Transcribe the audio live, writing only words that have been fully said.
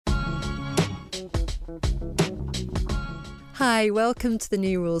Hi, welcome to the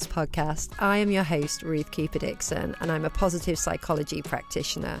New Rules podcast. I am your host, Ruth Cooper Dixon, and I'm a positive psychology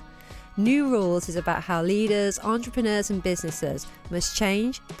practitioner. New Rules is about how leaders, entrepreneurs and businesses must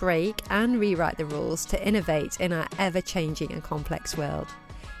change, break and rewrite the rules to innovate in our ever-changing and complex world.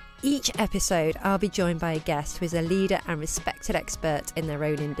 Each episode, I'll be joined by a guest who is a leader and respected expert in their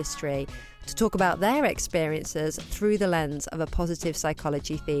own industry to talk about their experiences through the lens of a positive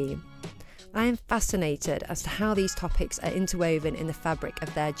psychology theme. I am fascinated as to how these topics are interwoven in the fabric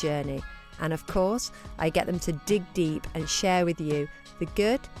of their journey. And of course, I get them to dig deep and share with you the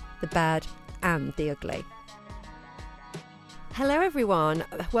good, the bad and the ugly. Hello everyone,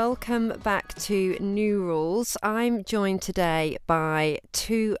 welcome back to New Rules. I'm joined today by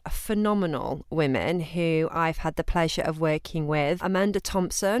two phenomenal women who I've had the pleasure of working with. Amanda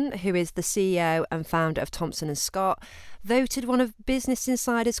Thompson, who is the CEO and founder of Thompson & Scott, voted one of Business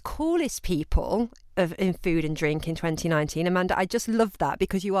Insider's coolest people in food and drink in 2019. Amanda, I just love that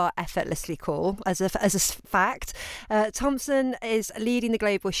because you are effortlessly cool as a fact. Thompson is leading the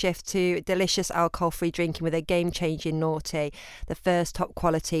global shift to delicious alcohol-free drinking with a game-changing Naughty, the first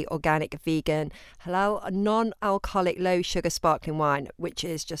top-quality organic vegan halal non-alcoholic low-sugar sparkling wine, which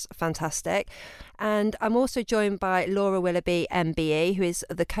is just fantastic. And I'm also joined by Laura Willoughby, MBE, who is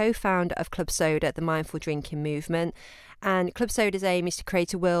the co-founder of Club Soda, the mindful drinking movement. And Club Soda's aim is to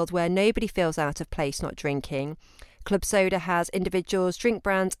create a world where nobody feels out of place not drinking. Club Soda has individuals, drink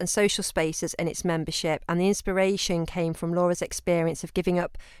brands and social spaces in its membership, and the inspiration came from Laura's experience of giving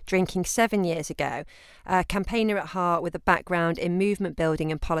up drinking 7 years ago. A campaigner at heart with a background in movement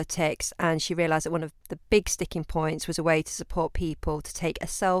building and politics, and she realised that one of the big sticking points was a way to support people to take a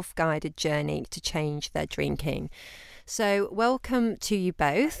self-guided journey to change their drinking. So welcome to you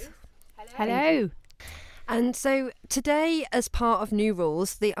both. Hello. And so today, as part of New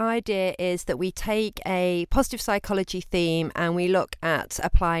Rules, the idea is that we take a positive psychology theme and we look at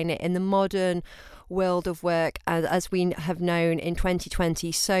applying it in the modern world of work. As we have known in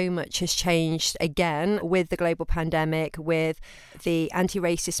 2020, so much has changed again with the global pandemic, with the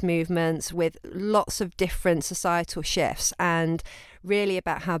anti-racist movements, with lots of different societal shifts, and really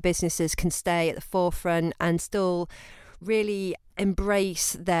about how businesses can stay at the forefront and still really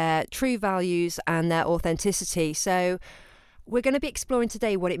embrace their true values and their authenticity. So we're going to be exploring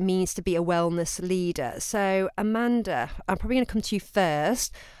today what it means to be a wellness leader. So Amanda, I'm probably going to come to you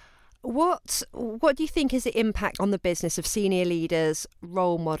first. What do you think is the impact on the business of senior leaders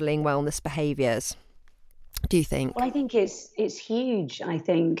role modelling wellness behaviours, do you think? Well, I think it's huge, I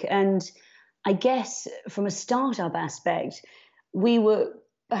think. And I guess from a startup aspect, we were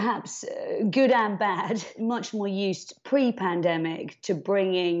perhaps good and bad, much more used pre-pandemic to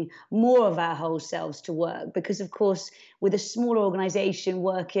bringing more of our whole selves to work. Because, of course, with a smaller organization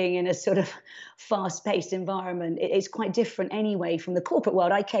working in a sort of fast-paced environment, it's quite different anyway from the corporate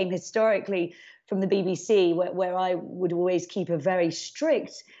world. I came historically from the BBC, where I would always keep a very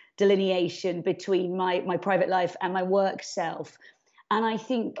strict delineation between my private life and my work self. And I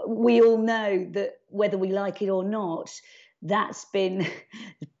think we all know that whether we like it or not, that's been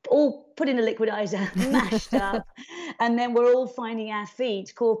all put in a liquidizer, mashed up, and then we're all finding our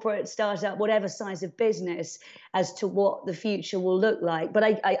feet, corporate, startup, whatever size of business, as to what the future will look like. But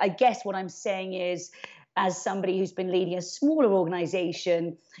I guess what I'm saying is, as somebody who's been leading a smaller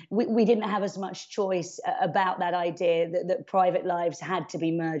organization, we didn't have as much choice about that idea that private lives had to be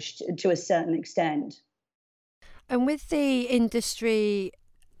merged to a certain extent. And with the industry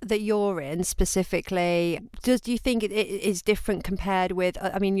that you're in specifically, do you think it is different compared with,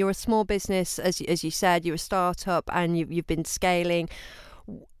 I mean, you're a small business, as you said, you're a startup and you've been scaling.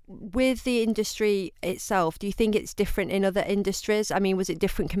 With the industry itself, do you think it's different in other industries? I mean, was it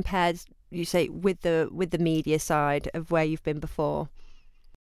different compared, you say, with the media side of where you've been before?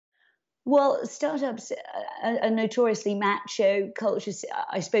 Well, startups are notoriously macho cultures,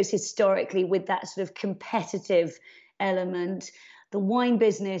 I suppose, historically, with that sort of competitive element. The wine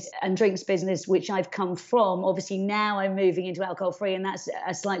business and drinks business, which I've come from, obviously now I'm moving into alcohol-free, and that's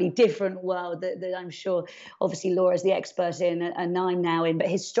a slightly different world that I'm sure obviously Laura's the expert in and I'm now in. But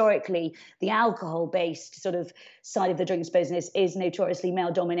historically, the alcohol-based sort of side of the drinks business is notoriously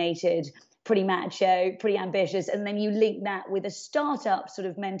male-dominated, pretty macho, pretty ambitious. And then you link that with a startup sort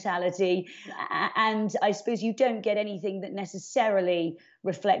of mentality. And I suppose you don't get anything that necessarily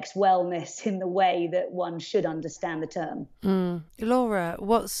reflects wellness in the way that one should understand the term. Laura,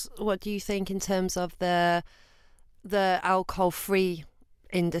 what do you think in terms of the alcohol-free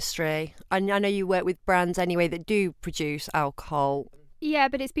industry? I know you work with brands anyway that do produce alcohol. Yeah,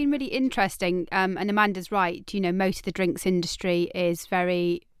 but it's been really interesting. And Amanda's right. You know, most of the drinks industry is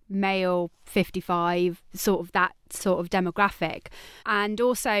very male, 55, sort of that sort of demographic. And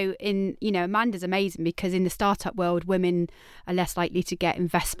also Amanda's amazing because in the startup world, women are less likely to get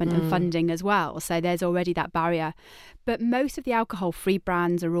investment and funding as well. So there's already that barrier. But most of the alcohol-free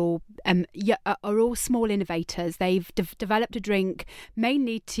brands are all small innovators. They've developed a drink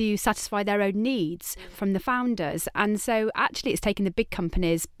mainly to satisfy their own needs from the founders. And so actually it's taken the big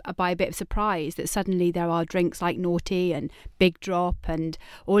companies by a bit of surprise that suddenly there are drinks like Naughty and Big Drop and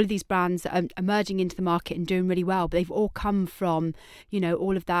all of these brands that are emerging into the market and doing really well. But they've all come from,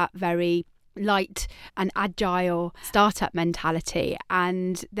 all of that very light and agile startup mentality,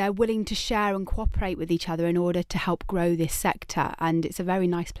 and they're willing to share and cooperate with each other in order to help grow this sector, and it's a very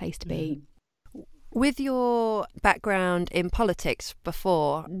nice place to be. With your background in politics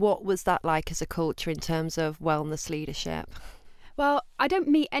before, what was that like as a culture in terms of wellness leadership? Well, I don't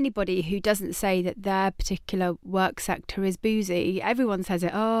meet anybody who doesn't say that their particular work sector is boozy. Everyone says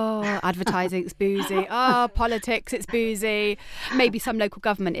it. Oh, advertising, it's boozy. Oh, politics, it's boozy. Maybe some local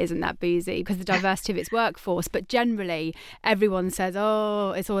government isn't that boozy because of the diversity of its workforce. But generally, everyone says,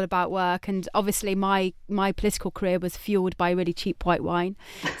 oh, it's all about work. And obviously, my political career was fueled by really cheap white wine.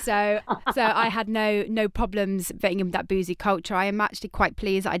 So I had no problems fitting in with that boozy culture. I am actually quite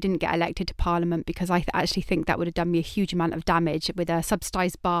pleased that I didn't get elected to Parliament because I actually think that would have done me a huge amount of damage. With a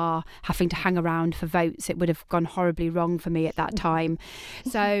subsidised bar, having to hang around for votes, it would have gone horribly wrong for me at that time.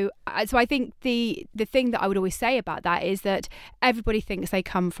 So I think the thing that I would always say about that is that everybody thinks they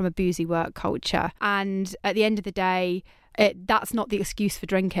come from a boozy work culture, and at the end of the day, that's not the excuse for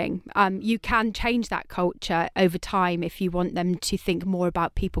drinking. You can change that culture over time if you want them to think more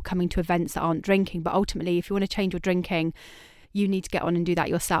about people coming to events that aren't drinking. But ultimately, if you want to change your drinking, you need to get on and do that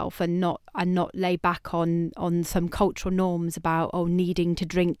yourself, and not lay back on some cultural norms about needing to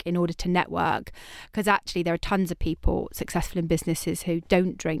drink in order to network, because actually there are tons of people successful in businesses who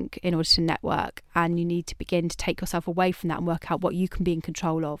don't drink in order to network, and you need to begin to take yourself away from that and work out what you can be in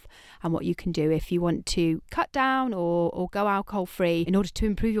control of and what you can do if you want to cut down or go alcohol free in order to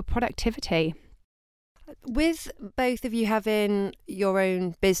improve your productivity. With both of you having your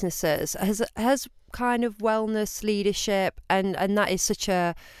own businesses, has kind of wellness leadership, and that is such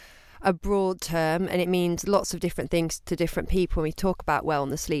a broad term, and it means lots of different things to different people when we talk about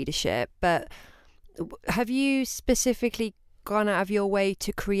wellness leadership, but have you specifically gone out of your way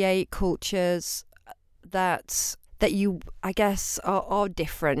to create cultures that you, I guess, are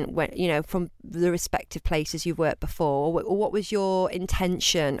different when, from the respective places you've worked before? Or what was your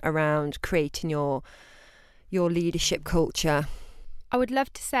intention around creating your leadership culture? I would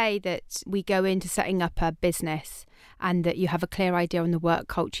love to say that we go into setting up a business and that you have a clear idea on the work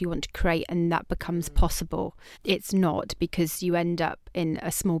culture you want to create and that becomes possible. It's not, because you end up in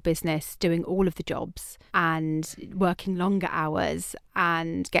a small business doing all of the jobs and working longer hours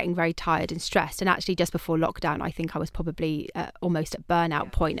and getting very tired and stressed. And actually just before lockdown, I think I was probably almost at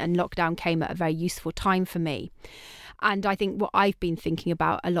burnout point, and lockdown came at a very useful time for me. And I think what I've been thinking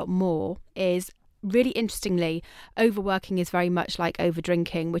about a lot more is, really interestingly, overworking is very much like over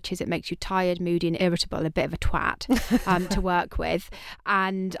drinking, which is it makes you tired, moody and irritable and a bit of a twat to work with.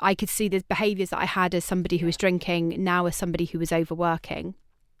 And I could see the behaviours that I had as somebody who was drinking now as somebody who was overworking.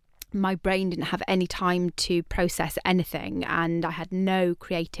 My brain didn't have any time to process anything, and I had no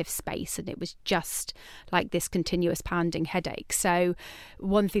creative space, and it was just like this continuous pounding headache. So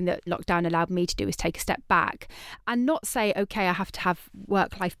one thing that lockdown allowed me to do is take a step back and not say, okay, I have to have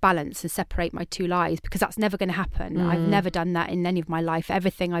work-life balance and separate my two lives, because that's never going to happen. I've never done that in any of my life.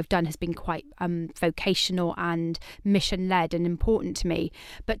 Everything I've done has been quite vocational and mission-led and important to me.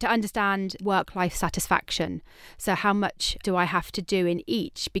 But to understand work-life satisfaction. So how much do I have to do in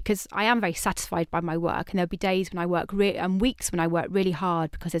each? Because I am very satisfied by my work, and there'll be days when I work and weeks when I work really hard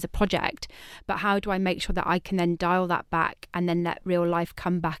because there's a project. But how do I make sure that I can then dial that back and then let real life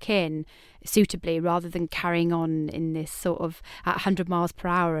come back in suitably, rather than carrying on in this sort of at 100 miles per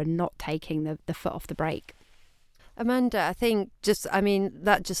hour and not taking the foot off the brake? Amanda, I think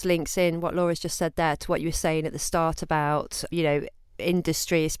that just links in what Laura's just said there to what you were saying at the start about,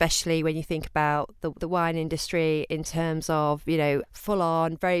 industry, especially when you think about the wine industry in terms of, full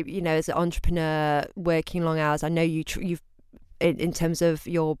on, very, as an entrepreneur working long hours. I know you've in terms of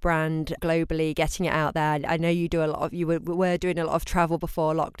your brand globally, getting it out there. I know you do you were doing a lot of travel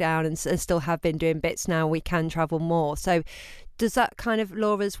before lockdown and still have been doing bits now. We can travel more. So does that kind of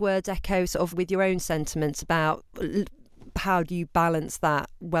Laura's words echo sort of with your own sentiments about how do you balance that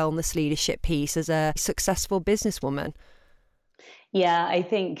wellness leadership piece as a successful businesswoman? Yeah, I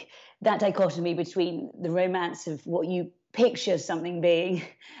think that dichotomy between the romance of what you picture something being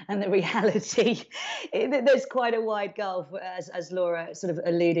and the reality, there's quite a wide gulf, as Laura sort of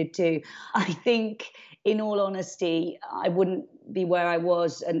alluded to. I think, in all honesty, I wouldn't be where I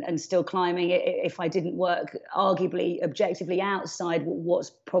was and still climbing if I didn't work, arguably, objectively outside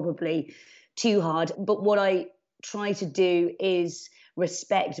what's probably too hard. But what I try to do is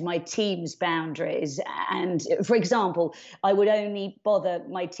respect my team's boundaries. And for example, I would only bother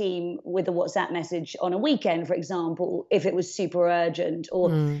my team with a WhatsApp message on a weekend, for example, if it was super urgent, or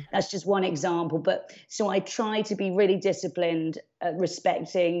that's just one example. But so I try to be really disciplined at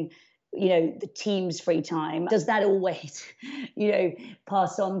respecting, the team's free time. Does that always,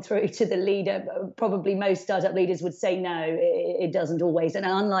 pass on through to the leader? Probably most startup leaders would say no, it doesn't always. And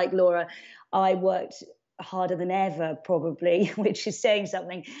unlike Laura, I worked harder than ever, probably, which is saying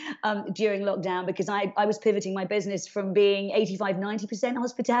something, during lockdown, because I was pivoting my business from being 85-90%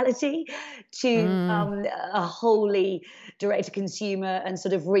 hospitality to a wholly direct-to-consumer and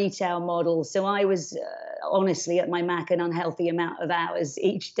sort of retail model. So I was honestly at my Mac an unhealthy amount of hours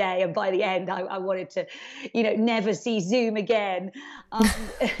each day, and by the end I wanted to never see Zoom again.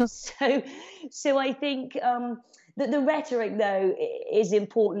 So I think the rhetoric, though, is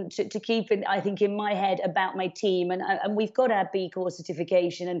important to keep, I think, in my head about my team. And we've got our B Corp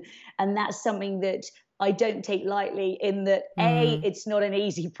certification, and that's something that I don't take lightly, in that, A, it's not an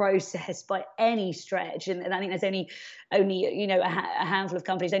easy process by any stretch. And I think there's only a handful of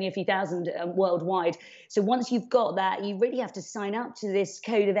companies, only a few thousand worldwide. So once you've got that, you really have to sign up to this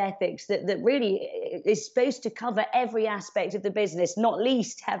code of ethics that really is supposed to cover every aspect of the business, not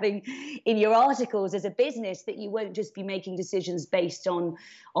least having in your articles as a business that you won't just be making decisions based on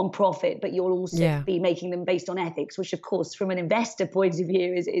profit, but you'll also be making them based on ethics, which, of course, from an investor point of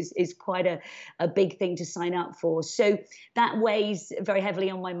view is quite a big thing to sign up for. So that weighs very heavily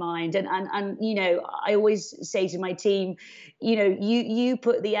on my mind. And I always say to my team, you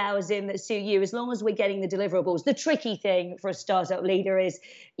put the hours in that suit you, as long as we're getting the deliverables. The tricky thing for a startup leader is,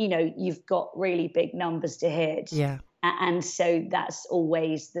 you've got really big numbers to hit. Yeah. And so that's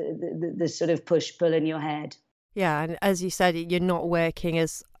always the sort of push-pull in your head. Yeah, and as you said, you're not working,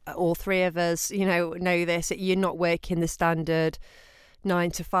 as all three of us, know this, you're not working the standard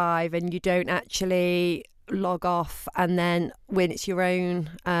 9 to 5, and you don't actually log off. And then when it's your own,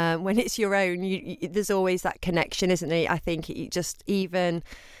 there's always that connection, isn't there? I think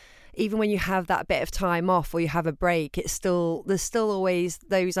even when you have that bit of time off or you have a break, there's still always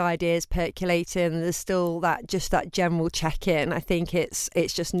those ideas percolating. There's still that general check-in. I think it's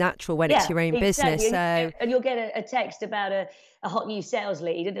just natural when it's your own business. So, and you'll get a text about a hot new sales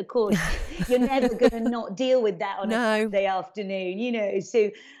lead, and of course you're never going to not deal with that on a Sunday afternoon.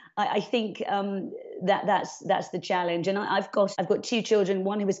 So I think that's the challenge. And I've got 2 children,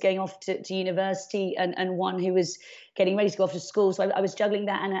 one who was going off to university and one who was getting ready to go off to school. So I was juggling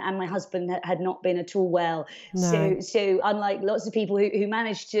that, and my husband had not been at all well. No. So unlike lots of people who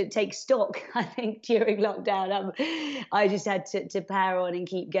managed to take stock, I think, during lockdown, I just had to power on and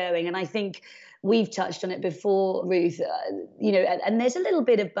keep going. And I think we've touched on it before, Ruth, and there's a little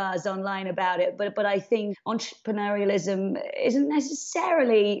bit of buzz online about it, but I think entrepreneurialism isn't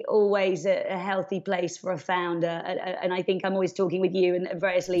necessarily always a healthy place for a founder. And I think I'm always talking with you and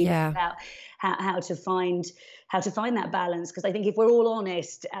various leaders about how to find that balance, because I think if we're all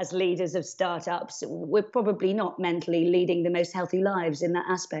honest as leaders of startups, we're probably not mentally leading the most healthy lives in that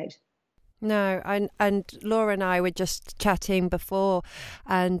aspect. No, and Laura and I were just chatting before,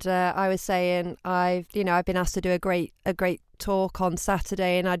 and I was saying I've been asked to do a great talk on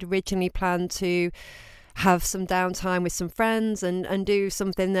Saturday, and I'd originally planned to have some downtime with some friends and do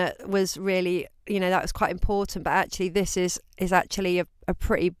something that was really, that was quite important. But actually, this is actually a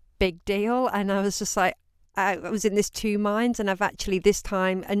pretty big deal, and I was just like, I was in this 2 minds, and I've actually this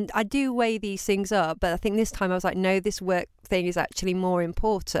time, and I do weigh these things up, but I think this time I was like, no, this work thing is actually more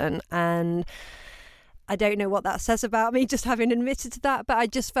important. And I don't know what that says about me, just having admitted to that, but I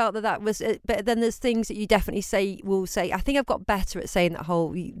just felt that was it. But then there's things that you definitely will say. I think I've got better at saying that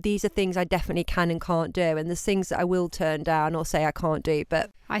whole, these are things I definitely can and can't do, and there's things that I will turn down or say I can't do, but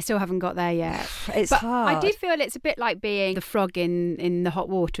I still haven't got there yet. It's hard. I do feel it's a bit like being the frog in the hot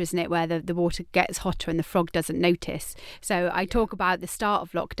water, isn't it? Where the water gets hotter and the frog doesn't notice. So I talk about the start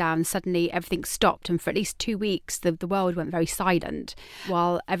of lockdown, suddenly everything stopped, and for at least 2 weeks the world went very silent,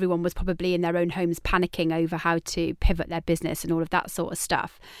 while everyone was probably in their own homes panicking over how to pivot their business and all of that sort of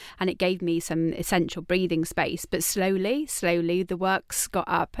stuff. And it gave me some essential breathing space. But slowly the works got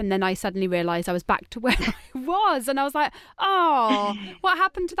up, and then I suddenly realised I was back to where I was, and I was like, oh, what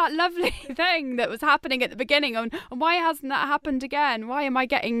happened happened to that lovely thing that was happening at the beginning? And why hasn't that happened again? Why am I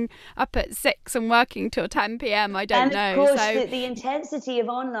getting up at 6 and working till 10 p.m? I don't know. And of course, the intensity of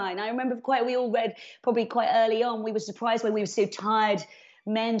online. I remember we all read probably quite early on, we were surprised when we were so tired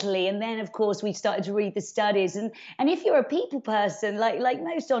mentally, and then of course we started to read the studies, and if you're a people person like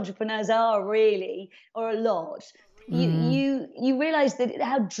most entrepreneurs are really, or a lot, you realize that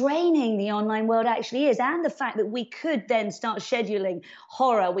how draining the online world actually is, and the fact that we could then start scheduling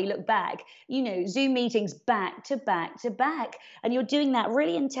horror. We look back, Zoom meetings back to back to back, and you're doing that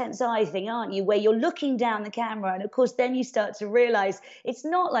really intense eye thing, aren't you, where you're looking down the camera, and of course then you start to realize it's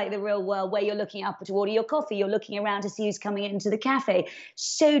not like the real world where you're looking up to order your coffee, you're looking around to see who's coming into the cafe.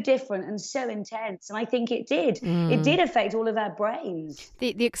 So different and so intense, and I think it did affect all of our brains.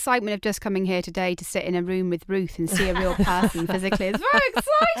 The excitement of just coming here today to sit in a room with Ruth and see a real person physically is very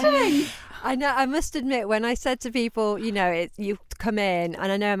exciting. I know. I must admit, when I said to people, you come in,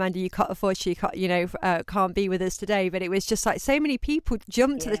 and I know, Amanda, you can't be with us today, but it was just like so many people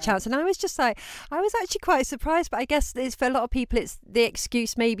jumped to the chance, and I was actually quite surprised. But I guess it's, for a lot of people, it's the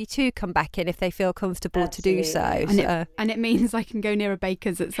excuse maybe to come back in if they feel comfortable to do so. And it means I can go near a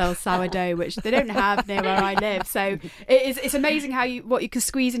baker's that sells sourdough, which they don't have near where I live. So it's amazing what you can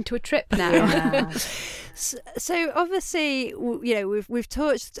squeeze into a trip now. Yeah. So obviously, we've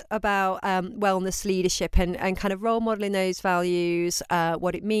talked about wellness leadership and kind of role modelling those values,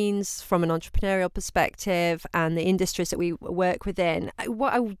 what it means from an entrepreneurial perspective and the industries that we work within.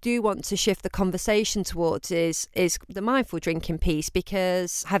 What I do want to shift the conversation towards is the mindful drinking piece,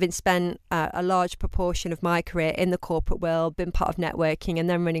 because having spent a large proportion of my career in the corporate world, been part of networking and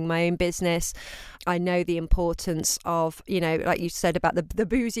then running my own business, I know the importance of, like you said about the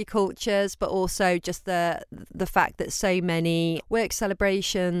boozy cultures, but also just the fact that so many work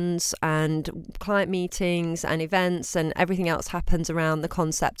celebrations and client meetings and events and everything else happens around the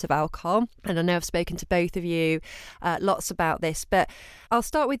concept of alcohol. And I know I've spoken to both of you lots about this, but I'll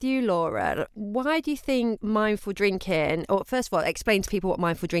start with you, Laura. Why do you think mindful drinking, or first of all, explain to people what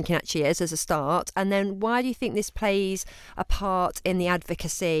mindful drinking actually is as a start, and then why do you think this plays a part in the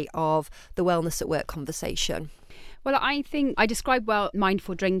advocacy of the wellness at work conversation? Well, I think I describe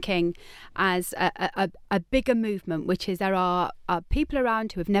mindful drinking as a bigger movement, which is there are people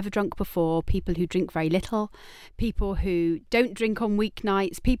around who have never drunk before, people who drink very little, people who don't drink on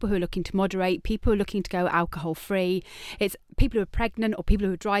weeknights, people who are looking to moderate, people who are looking to go alcohol free. It's people who are pregnant or people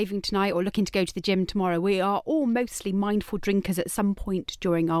who are driving tonight or looking to go to the gym tomorrow. We are all mostly mindful drinkers at some point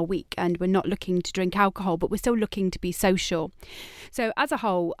during our week, and we're not looking to drink alcohol, but we're still looking to be social. So as a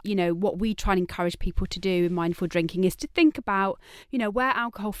whole, what we try and encourage people to do in mindful drinking is to think about, where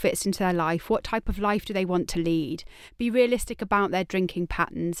alcohol fits into their life, what type of life do they want to lead, be realistic about their drinking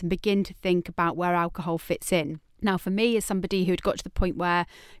patterns and begin to think about where alcohol fits in. Now, for me, as somebody who had got to the point where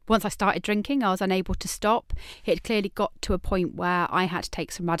once I started drinking, I was unable to stop, it clearly got to a point where I had to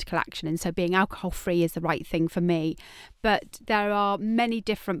take some radical action. And so being alcohol free is the right thing for me. But there are many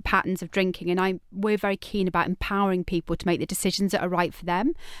different patterns of drinking, and we're very keen about empowering people to make the decisions that are right for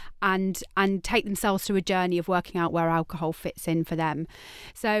them and take themselves through a journey of working out where alcohol fits in for them.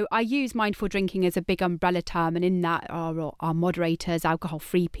 So I use mindful drinking as a big umbrella term, and in that are moderators, alcohol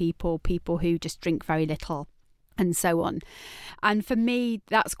free people who just drink very little, and so on. And for me,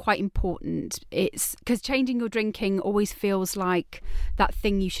 that's quite important. It's because changing your drinking always feels like that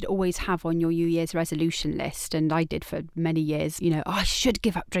thing you should always have on your New Year's resolution list. And I did for many years, I should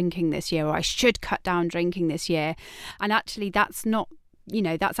give up drinking this year, or I should cut down drinking this year. And actually, that's not,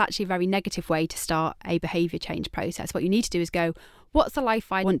 that's actually a very negative way to start a behaviour change process. What you need to do is go, what's the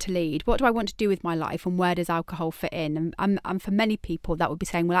life I want to lead? What do I want to do with my life? And where does alcohol fit in? And for many people, that would be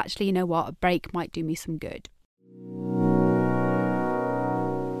saying, well, actually, you know what? A break might do me some good.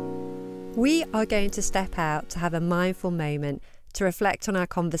 We are going to step out to have a mindful moment to reflect on our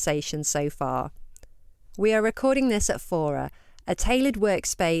conversation so far. We are recording this at Fora, a tailored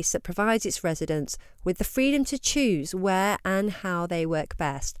workspace that provides its residents with the freedom to choose where and how they work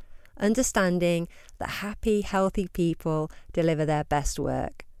best, understanding that happy, healthy people deliver their best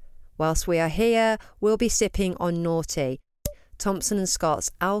work. Whilst we are here, we'll be sipping on Naughty, Thompson &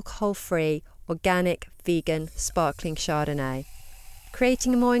 Scott's alcohol-free, organic, vegan, sparkling Chardonnay,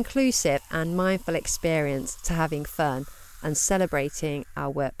 creating a more inclusive and mindful experience to having fun and celebrating our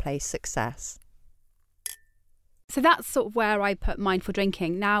workplace success. So that's sort of where I put mindful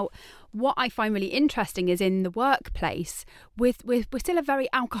drinking. Now, what I find really interesting is in the workplace, we're still a very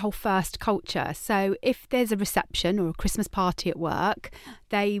alcohol-first culture. So if there's a reception or a Christmas party at work,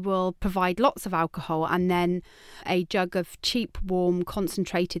 They will provide lots of alcohol and then a jug of cheap, warm,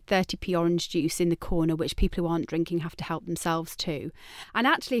 concentrated 30p orange juice in the corner, which people who aren't drinking have to help themselves to. And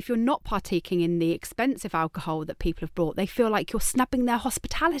actually, if you're not partaking in the expensive alcohol that people have brought, they feel like you're snubbing their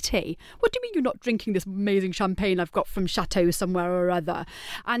hospitality. What do you mean you're not drinking this amazing champagne I've got from Chateau somewhere or other?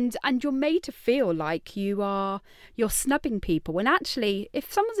 And you're made to feel like you're snubbing people. When actually,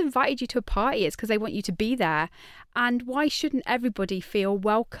 if someone's invited you to a party, it's because they want you to be there. And why shouldn't everybody feel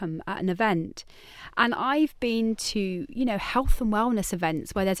welcome at an event? And I've been to, health and wellness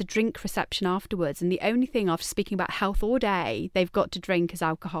events where there's a drink reception afterwards. And the only thing, after speaking about health all day, they've got to drink is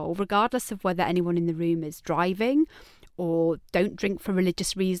alcohol, regardless of whether anyone in the room is driving or don't drink for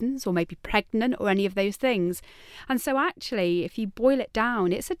religious reasons or maybe pregnant or any of those things. And so actually, if you boil it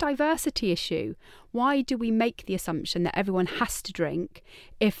down, it's a diversity issue. Why do we make the assumption that everyone has to drink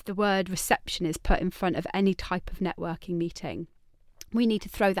if the word reception is put in front of any type of networking meeting? We need to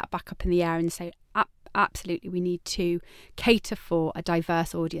throw that back up in the air and say, absolutely, we need to cater for a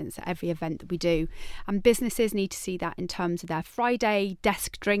diverse audience at every event that we do. And businesses need to see that in terms of their Friday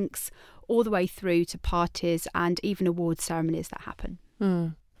desk drinks, all the way through to parties and even award ceremonies that happen.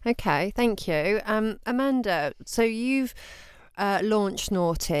 Okay, thank you. Amanda, so you've launched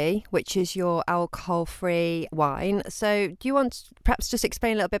Naughty, which is your alcohol-free wine. So do you want to perhaps just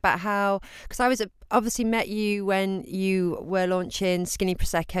explain a little bit about how, because I obviously met you when you were launching Skinny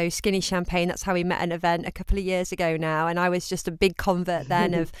Prosecco, Skinny Champagne. That's how we met at an event a couple of years ago now. And I was just a big convert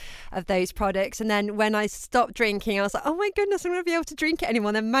then of those products. And then when I stopped drinking, I was like, oh my goodness, I'm going to be able to drink it anymore.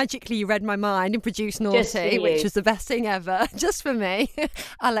 And then magically you read my mind and produced Naughty, which was the best thing ever, just for me.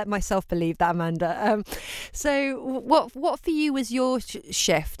 I let myself believe that, Amanda. So what for you was your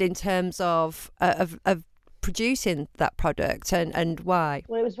shift in terms of producing that product and why?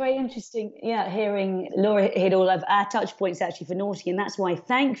 Well, it was very interesting, hearing Laura hit all of our touch points actually for Naughty, and that's why,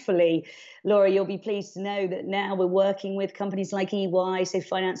 thankfully, Laura, you'll be pleased to know that now we're working with companies like EY, so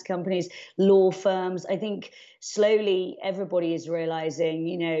finance companies, law firms. I think slowly everybody is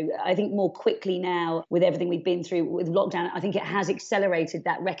realizing, I think more quickly now with everything we've been through with lockdown, I think it has accelerated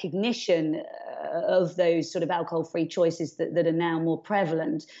that recognition of those sort of alcohol-free choices that are now more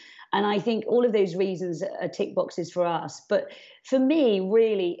prevalent. And I think all of those reasons are tick boxes for us. But for me,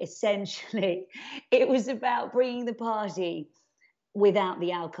 really, essentially, it was about bringing the party without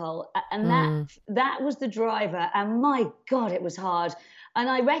the alcohol. And that was the driver. And my God, it was hard. And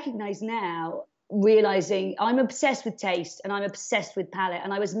I recognize now, realizing I'm obsessed with taste and I'm obsessed with palate.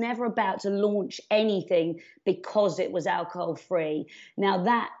 And I was never about to launch anything because it was alcohol free. Now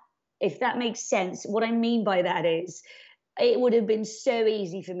if that makes sense, what I mean by that is, it would have been so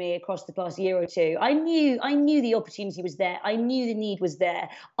easy for me across the past year or two. I knew the opportunity was there. I knew the need was there.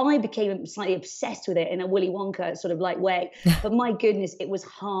 I became slightly obsessed with it in a Willy Wonka sort of like way. But my goodness, it was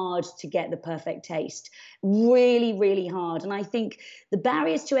hard to get the perfect taste. Really, really hard. And I think the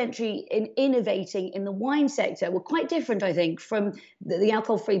barriers to entry in innovating in the wine sector were quite different, I think, from the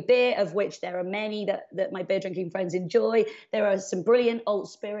alcohol-free beer, of which there are many that my beer drinking friends enjoy. There are some brilliant old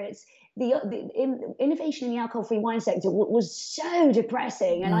spirits. The innovation in the alcohol-free wine sector was so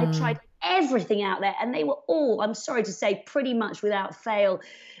depressing, and I tried everything out there, and they were all, I'm sorry to say, pretty much without fail,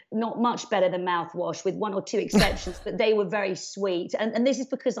 not much better than mouthwash, with one or two exceptions, but they were very sweet. And this is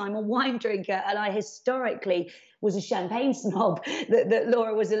because I'm a wine drinker, and I historically was a champagne snob that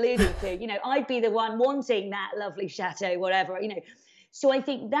Laura was alluding to. I'd be the one wanting that lovely chateau, whatever, So I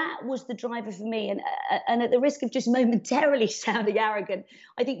think that was the driver for me. And at the risk of just momentarily sounding arrogant,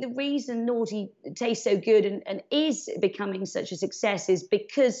 I think the reason Naughty tastes so good and is becoming such a success is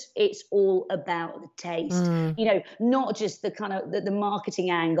because it's all about the taste, not just the kind of the marketing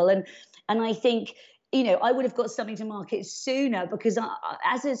angle. And I think, I would have got something to market sooner because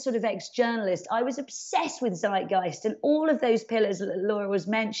as a sort of ex-journalist, I was obsessed with zeitgeist and all of those pillars that Laura was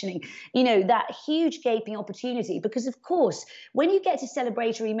mentioning, that huge gaping opportunity. Because, of course, when you get to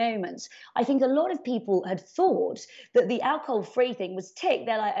celebratory moments, I think a lot of people had thought that the alcohol-free thing was tick.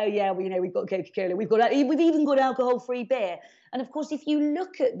 They're like, oh, yeah, well, we've got Coca-Cola, we've even got alcohol-free beer. And of course, if you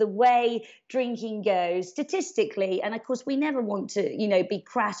look at the way drinking goes statistically, and of course, we never want to, be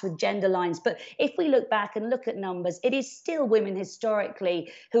crass with gender lines, but if we look back and look at numbers, it is still women historically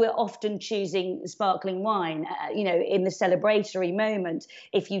who are often choosing sparkling wine, in the celebratory moment,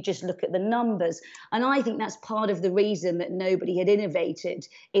 if you just look at the numbers. And I think that's part of the reason that nobody had innovated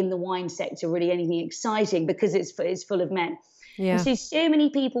in the wine sector, really anything exciting, because it's full of men. Yeah. And so many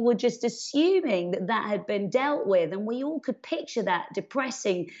people were just assuming that had been dealt with, and we all could picture that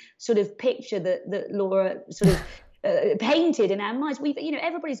depressing sort of picture that Laura sort of painted in our minds.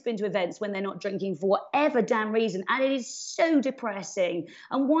 Everybody's been to events when they're not drinking for whatever damn reason, and it is so depressing.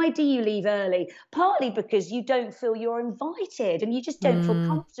 And why do you leave early? Partly because you don't feel you're invited and you just don't feel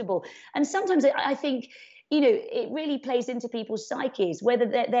comfortable. And sometimes I think, it really plays into people's psyches, whether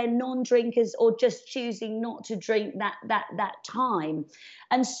they're non-drinkers or just choosing not to drink that time.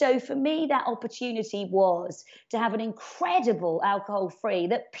 And so for me, that opportunity was to have an incredible alcohol-free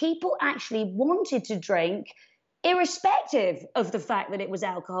that people actually wanted to drink, irrespective of the fact that it was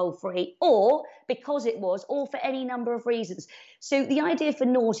alcohol-free, or because it was, or for any number of reasons. So the idea for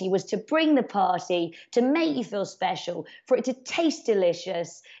Naughty was to bring the party, to make you feel special, for it to taste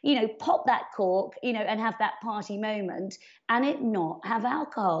delicious, pop that cork, and have that party moment, and it not have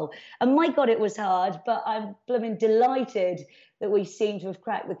alcohol. And my God, it was hard, but I'm blooming delighted that we seem to have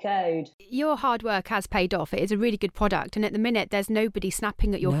cracked the code. Your hard work has paid off. It is a really good product, and at the minute there's nobody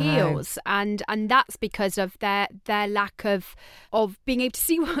snapping at your heels, and that's because of their lack of being able to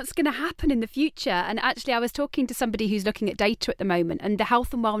see what's going to happen in the future. And actually, I was talking to somebody who's looking at data at the moment, and the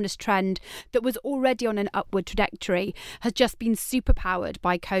health and wellness trend that was already on an upward trajectory has just been superpowered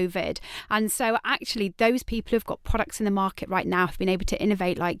by COVID. And so actually those people who've got products in the market right now have been able to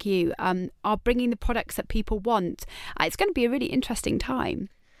innovate like you, are bringing the products that people want. It's going to be a really interesting time.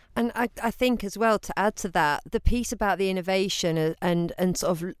 And I think as well, to add to that, the piece about the innovation and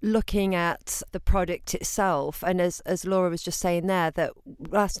sort of looking at the product itself, and as Laura was just saying there, that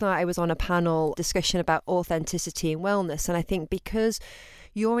last night I was on a panel discussion about authenticity and wellness, and I think because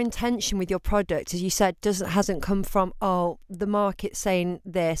your intention with your product, as you said, hasn't come from, the market's saying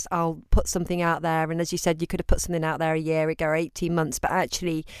this, I'll put something out there, and as you said, you could have put something out there a year ago or 18 months, but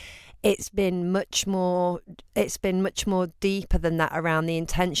actually it's been much more deeper than that around the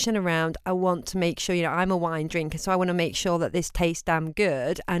intention around, I want to make sure, I'm a wine drinker, so I want to make sure that this tastes damn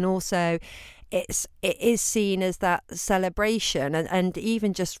good. And also it is seen as that celebration, and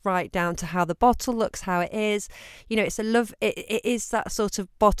even just right down to how the bottle looks, how it is, it's it is that sort of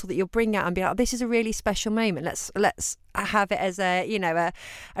bottle that you'll bring out and be like, this is a really special moment, let's have it as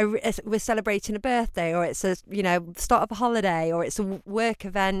we're celebrating a birthday, or it's a start of a holiday, or it's a work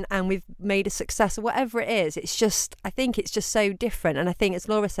event and we've made a success, or whatever it is. I think it's just so different, and I think, as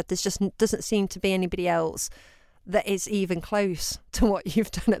Laura said, there's just doesn't seem to be anybody else that is even close to what you've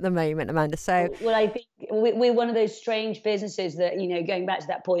done at the moment, Amanda. So, well, I think we're one of those strange businesses that, going back to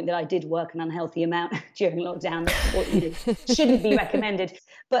that point that I did work an unhealthy amount during lockdown, what shouldn't be recommended.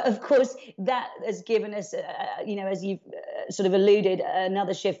 But of course, that has given us, as you've sort of alluded,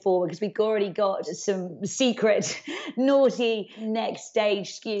 another shift forward, because we've already got some secret, naughty next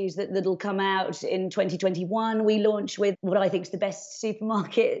stage SKUs that'll come out in 2021. We launch with what I think is the best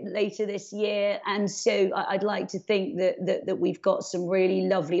supermarket later this year. And so I'd like to think that we've got some really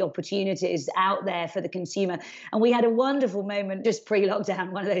lovely opportunities out there for the consumer. And we had a wonderful moment just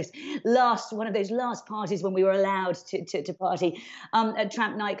pre-lockdown, one of those last parties when we were allowed to party at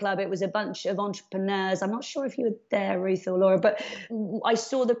Tramp nightclub. It was a bunch of entrepreneurs. I'm not sure if you were there, Ruth or Laura, but I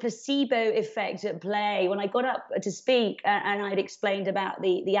saw the placebo effect at play when I got up to speak, and I'd explained about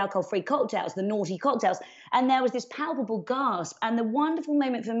the alcohol-free cocktails, the naughty cocktails, and there was this palpable gasp. And the wonderful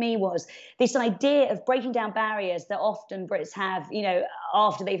moment for me was this idea of breaking down barriers that often Brits have,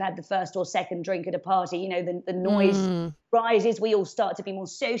 after they've had the first or second drink at a party. The noise rises, we all start to be more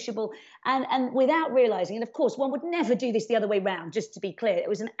sociable, and without realizing, and of course one would never do this the other way round, just to be clear, it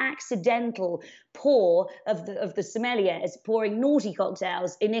was an accidental pour of the sommeliers pouring naughty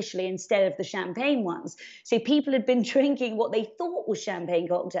cocktails initially instead of the champagne ones. So people had been drinking what they thought was champagne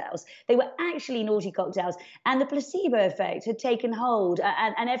cocktails. They were actually naughty cocktails, and the placebo effect had taken hold,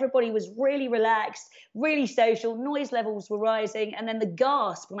 and everybody was really relaxed, really social, noise levels were rising, and then the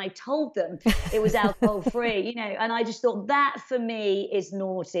gasp when I told them it was alcohol free, and I just thought, that for me is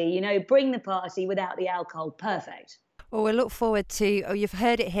naughty, bring the party without the alcohol. Perfect. Well, we'll look forward to, you've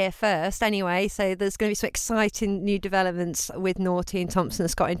heard it here first anyway, so there's going to be some exciting new developments with Naughty and Thompson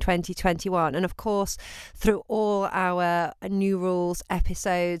Scott in 2021. And of course, through all our New Rules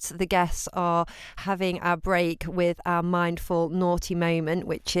episodes, the guests are having our break with our mindful Naughty moment,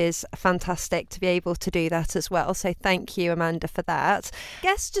 which is fantastic to be able to do that as well. So thank you, Amanda, for that.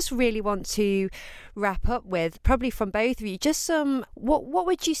 Guests just really want to wrap up with, probably from both of you, just some, what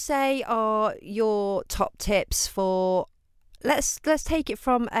would you say are your top tips for, let's take it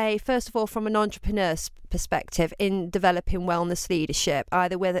from first of all from an entrepreneur's perspective in developing wellness leadership,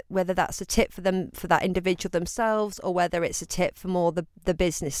 either whether that's a tip for them, for that individual themselves, or whether it's a tip for more the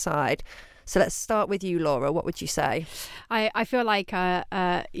business side. So let's start with you, Laura. What would you say? I feel like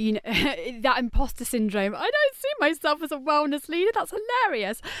that imposter syndrome. I don't see myself as a wellness leader. That's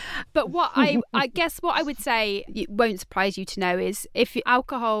hilarious. But what I guess what I would say, it won't surprise you to know, is if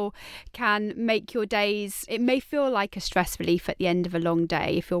alcohol can make your days, it may feel like a stress relief at the end of a long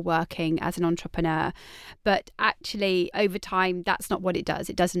day if you're working as an entrepreneur, but actually over time that's not what it does.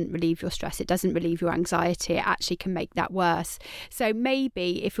 It doesn't relieve your stress. It doesn't relieve your anxiety. It actually can make that worse. So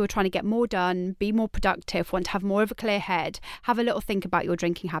maybe if you're trying to get more done, be more productive, want to have more of a clear head, have a little think about your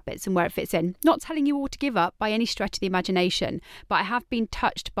drinking habits and where it fits in. Not telling you all to give up by any stretch of the imagination, but I have been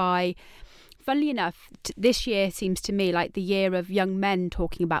touched by, funnily enough, this year seems to me like the year of young men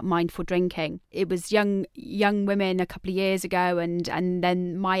talking about mindful drinking. It was young women a couple of years ago, and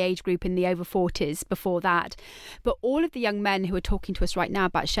then my age group in the over 40s before that. But all of the young men who are talking to us right now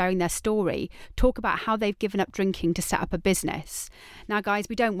about sharing their story talk about how they've given up drinking to set up a business. Now, guys,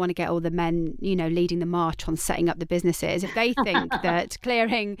 we don't want to get all the men, leading the march on setting up the businesses. If they think that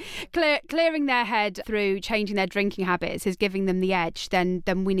clearing their head through changing their drinking habits is giving them the edge, then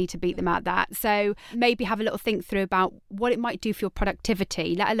we need to beat them at that. So maybe have a little think through about what it might do for your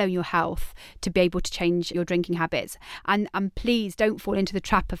productivity, let alone your health, to be able to change your drinking habits. And please don't fall into the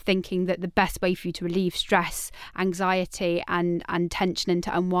trap of thinking that the best way for you to relieve stress, anxiety and tension and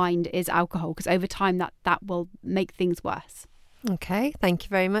to unwind is alcohol, because over time that will make things worse. Okay, thank you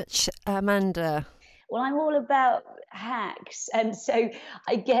very much. Amanda? Well, I'm all about hacks. And so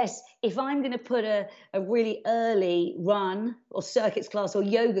I guess if I'm going to put a really early run or circuits class or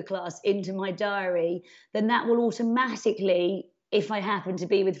yoga class into my diary, then that will automatically, if I happen to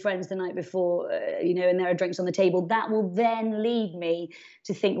be with friends the night before, and there are drinks on the table, that will then lead me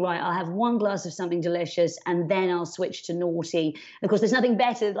to think, right, I'll have one glass of something delicious and then I'll switch to naughty. Of course, there's nothing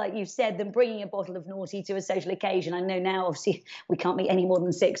better, like you've said, than bringing a bottle of naughty to a social occasion. I know now, obviously, we can't meet any more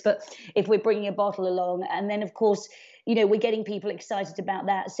than 6, but if we're bringing a bottle along, and then, of course, we're getting people excited about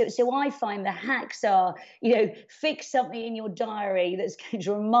that. So I find the hacks are, fix something in your diary that's going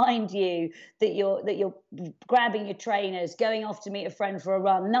to remind you that you're grabbing your trainers, going off to meet a friend for a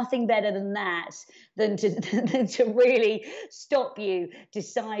run. Nothing better than that than to really stop you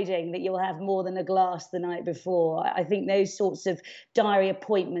deciding that you'll have more than a glass the night before. I think those sorts of diary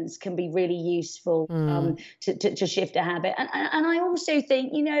appointments can be really useful to shift a habit. And I also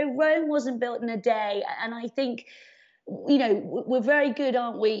think, Rome wasn't built in a day. And I think, we're very good,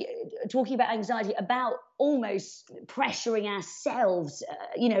 aren't we, talking about anxiety, about almost pressuring ourselves,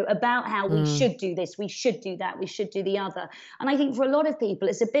 about how we should do this, we should do that, we should do the other. And I think for a lot of people,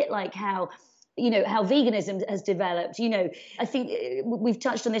 it's a bit like how veganism has developed. I think we've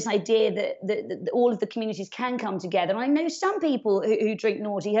touched on this idea that all of the communities can come together. And I know some people who drink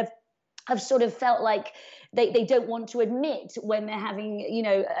naughty have sort of felt like they don't want to admit when they're having,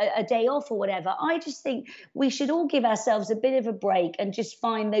 a day off or whatever. I just think we should all give ourselves a bit of a break and just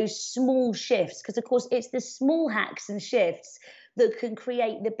find those small shifts, because, of course, it's the small hacks and shifts that can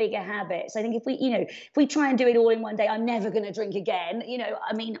create the bigger habits. I think if we try and do it all in one day, I'm never going to drink again.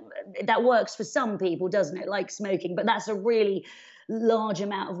 That works for some people, doesn't it? Like smoking, but that's a really large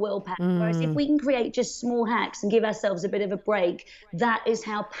amount of willpower. Whereas if we can create just small hacks and give ourselves a bit of a break, that is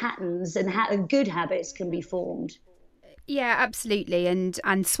how patterns and good habits can be formed. Yeah, absolutely.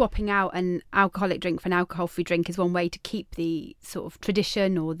 And swapping out an alcoholic drink for an alcohol-free drink is one way to keep the sort of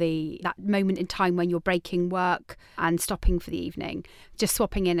tradition or that moment in time when you're breaking work and stopping for the evening. Just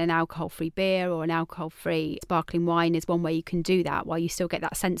swapping in an alcohol-free beer or an alcohol-free sparkling wine is one way you can do that while you still get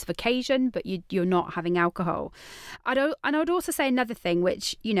that sense of occasion, but you're not having alcohol. I would also say another thing,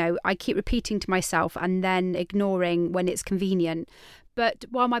 which, I keep repeating to myself and then ignoring when it's convenient. But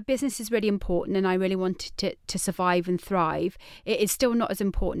while my business is really important and I really want it to survive and thrive, it is still not as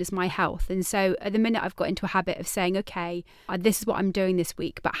important as my health. And so at the minute I've got into a habit of saying, okay, this is what I'm doing this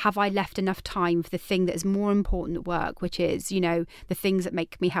week, but have I left enough time for the thing that is more important at work, which is, the things that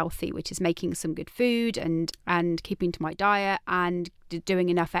make me healthy, which is making some good food and keeping to my diet and doing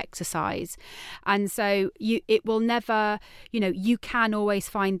enough exercise. And so it will never, you can always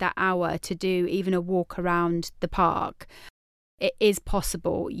find that hour to do even a walk around the park. It is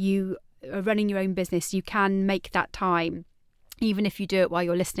possible. You are running your own business. You can make that time, even if you do it while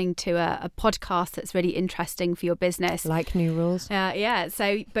you're listening to a podcast that's really interesting for your business, like New Rules. Yeah.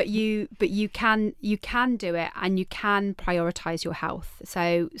 So, but you can do it, and you can prioritize your health.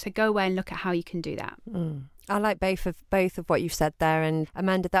 So go away and look at how you can do that. I like both of what you've said there. And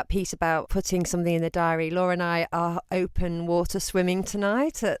Amanda, that piece about putting something in the diary. Laura and I are open water swimming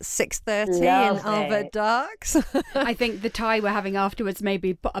tonight at 6:30 in Albert Docks. I think the tie we're having afterwards may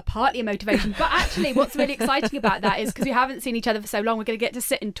be partly a motivation. But actually, what's really exciting about that is because we haven't seen each other for so long, we're going to get to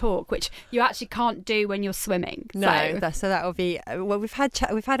sit and talk, which you actually can't do when you're swimming. No, so that will be, well, we've had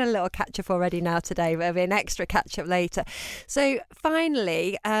a little catch up already now today. There'll be an extra catch up later. So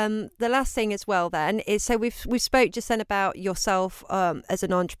finally, the last thing as well then is, so we spoke just then about yourself as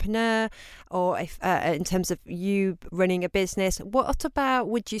an entrepreneur, or if in terms of you running a business. What about,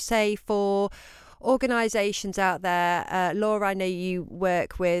 would you say, for organisations out there? Laura, I know you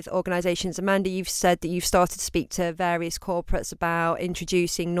work with organisations. Amanda, you've said that you've started to speak to various corporates about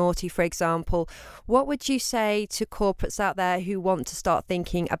introducing Naughty, for example. What would you say to corporates out there who want to start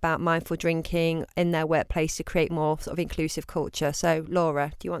thinking about mindful drinking in their workplace to create more sort of inclusive culture? So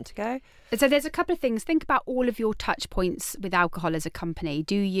Laura, do you want to go? So there's a couple of things. Think about all of your touch points with alcohol as a company.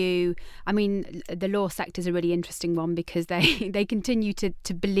 The law sector is a really interesting one because they continue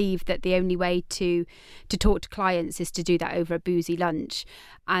to believe that the only way to talk to clients is to do that over a boozy lunch.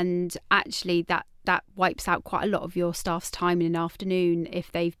 And actually that wipes out quite a lot of your staff's time in an afternoon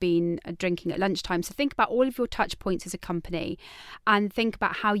if they've been drinking at lunchtime. So think about all of your touch points as a company and think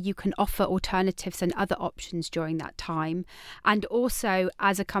about how you can offer alternatives and other options during that time. And also,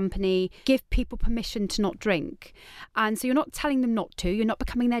 as a company, give people permission to not drink. And so you're not telling them not to, you're not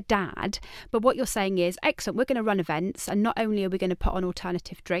becoming their dad, but what you're saying is, excellent, we're going to run events, and not only are we going to put on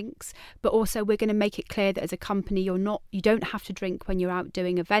alternative drinks, but also we're going to make it clear that as a company you don't have to drink when you're out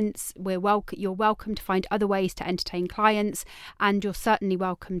doing events. You're welcome to find other ways to entertain clients, and you're certainly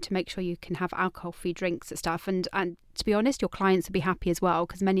welcome to make sure you can have alcohol-free drinks and stuff. And to be honest, your clients will be happy as well,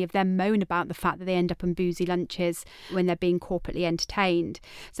 because many of them moan about the fact that they end up on boozy lunches when they're being corporately entertained.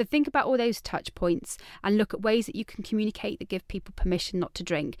 So think about all those touch points and look at ways that you can communicate that give people permission not to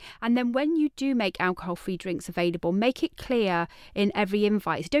drink. And then when you do make alcohol-free drinks available, make it clear in every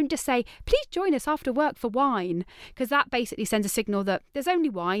invite. So don't just say, please join us after work for wine, because that basically sends a signal that there's only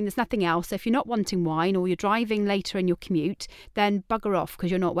wine, there's nothing else. So if you're not wanting wine, or you're driving later in your commute, then bugger off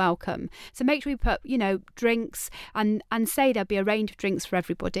because you're not welcome. So make sure you put, drinks and say there'll be a range of drinks for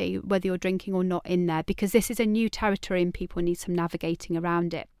everybody, whether you're drinking or not, in there, because this is a new territory and people need some navigating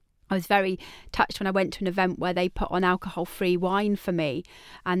around it. I was very touched when I went to an event where they put on alcohol-free wine for me,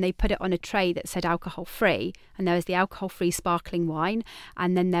 and they put it on a tray that said alcohol-free, and there was the alcohol-free sparkling wine,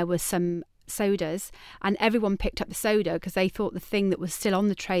 and then there was some sodas, and everyone picked up the soda because they thought the thing that was still on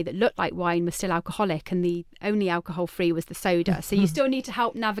the tray that looked like wine was still alcoholic, and the only alcohol free was the soda. So you still need to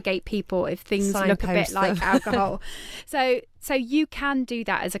help navigate people if things look a bit like alcohol. So you can do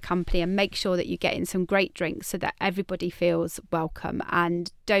that as a company and make sure that you get in some great drinks so that everybody feels welcome,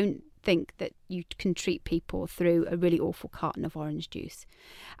 and don't think that you can treat people through a really awful carton of orange juice,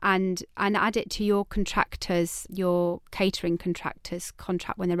 and add it to your contractors, your catering contractors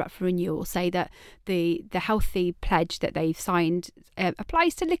contract when they're up for renewal. Say that the healthy pledge that they've signed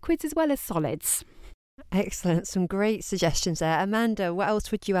applies to liquids as well as solids. Excellent. Some great suggestions there. Amanda, what else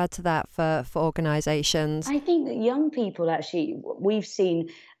would you add to that for organisations? I think that young people, actually, we've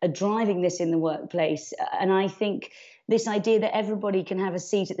seen are driving this in the workplace. And I think this idea that everybody can have a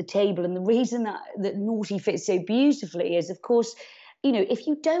seat at the table, and the reason that Naughty fits so beautifully is, of course, if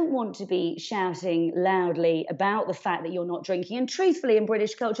you don't want to be shouting loudly about the fact that you're not drinking, and truthfully in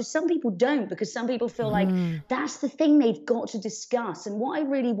British culture, some people don't, because some people feel like that's the thing they've got to discuss. And what I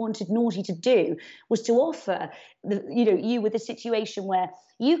really wanted Naughty to do was to offer you with a situation where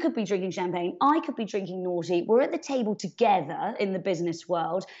you could be drinking champagne, I could be drinking Naughty. We're at the table together in the business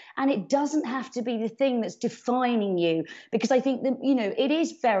world, and it doesn't have to be the thing that's defining you, because I think that, it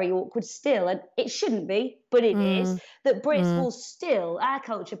is very awkward still, and it shouldn't be, but it is, that Brits will still, our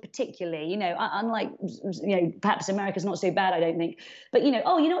culture particularly, unlike, perhaps America's not so bad, I don't think, but,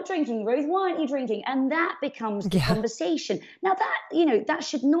 oh, you're not drinking, Ruth, why aren't you drinking? And that becomes the conversation. Now that, that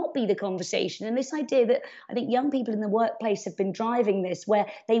should not be the conversation. And this idea that I think young people in the workplace have been driving this, where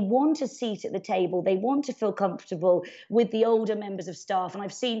they want a seat at the table, they want to feel comfortable with the older members of staff. And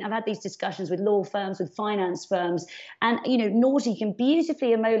I've had these discussions with law firms, with finance firms, and, Naughty can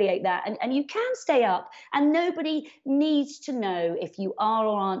beautifully emulate that. And you can stay up, and nobody needs to know if you are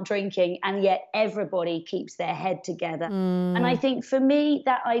or aren't drinking, and yet everybody keeps their head together. And I think for me,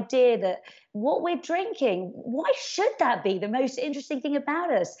 that idea that what we're drinking, why should that be the most interesting thing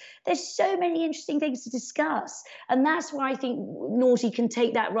about us? There's so many interesting things to discuss. us. And that's where I think Naughty can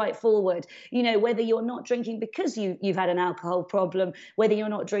take that right forward. You know, whether you're not drinking because you've had an alcohol problem, whether you're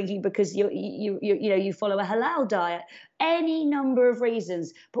not drinking because you follow a halal diet, any number of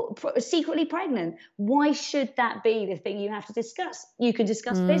reasons, but secretly pregnant, why should that be the thing you have to discuss? You can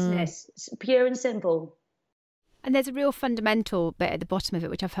discuss business, it's pure and simple. And there's a real fundamental bit at the bottom of it,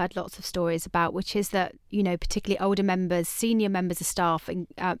 which I've heard lots of stories about, which is that, you know, particularly older members, senior members of staff, and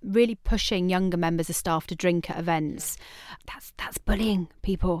really pushing younger members of staff to drink at events. That's bullying,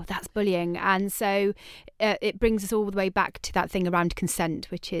 people. That's bullying. And so it brings us all the way back to that thing around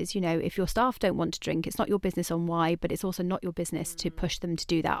consent, which is, you know, if your staff don't want to drink, it's not your business on why, but it's also not your business to push them to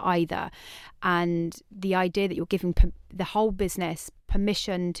do that either. And the idea that you're giving the whole business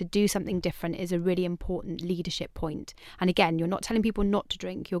permission to do something different is a really important leadership point. And again, you're not telling people not to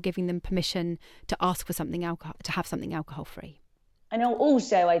drink, you're giving them permission to ask for something to have something alcohol free. And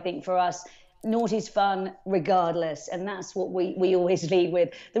also, I think for us, Naughty's fun regardless, and that's what we always lead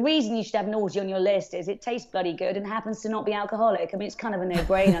with. The reason you should have Naughty on your list is it tastes bloody good and happens to not be alcoholic. I mean, it's kind of a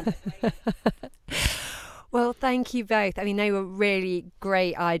no-brainer. Well, thank you both. I mean, they were really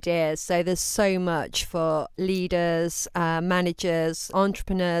great ideas. So there's so much for leaders, managers,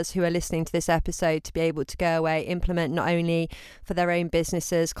 entrepreneurs who are listening to this episode to be able to go away, implement not only for their own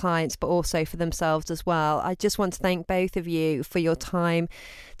businesses, clients, but also for themselves as well. I just want to thank both of you for your time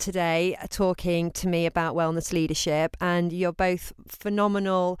today talking to me about wellness leadership, and you're both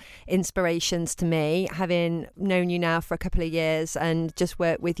phenomenal inspirations to me, having known you now for a couple of years and just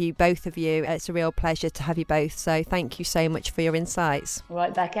worked with you, both of you. It's a real pleasure to have you both, so thank you so much for your insights.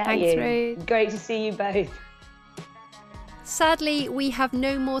 Right back at Thanks, you. Ruth. Great to see you both. Sadly, we have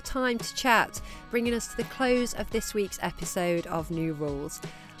no more time to chat, bringing us to the close of this week's episode of New Rules.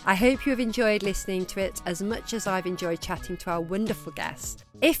 I hope you have enjoyed listening to it as much as I've enjoyed chatting to our wonderful guest.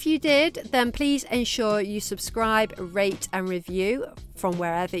 If you did, then please ensure you subscribe, rate and review from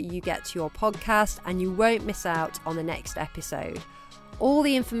wherever you get your podcast, and you won't miss out on the next episode. All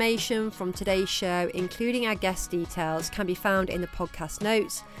the information from today's show, including our guest details, can be found in the podcast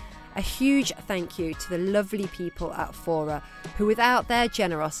notes. A huge thank you to the lovely people at Fora, who without their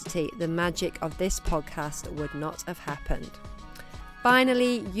generosity, the magic of this podcast would not have happened.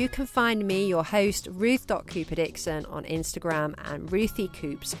 Finally, you can find me, your host, Ruth.Cooper-Dixon on Instagram and Ruthie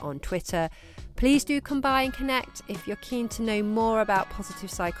Coops on Twitter. Please do come by and connect if you're keen to know more about positive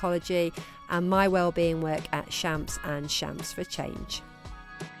psychology and my wellbeing work at Shamps and Shamps for Change.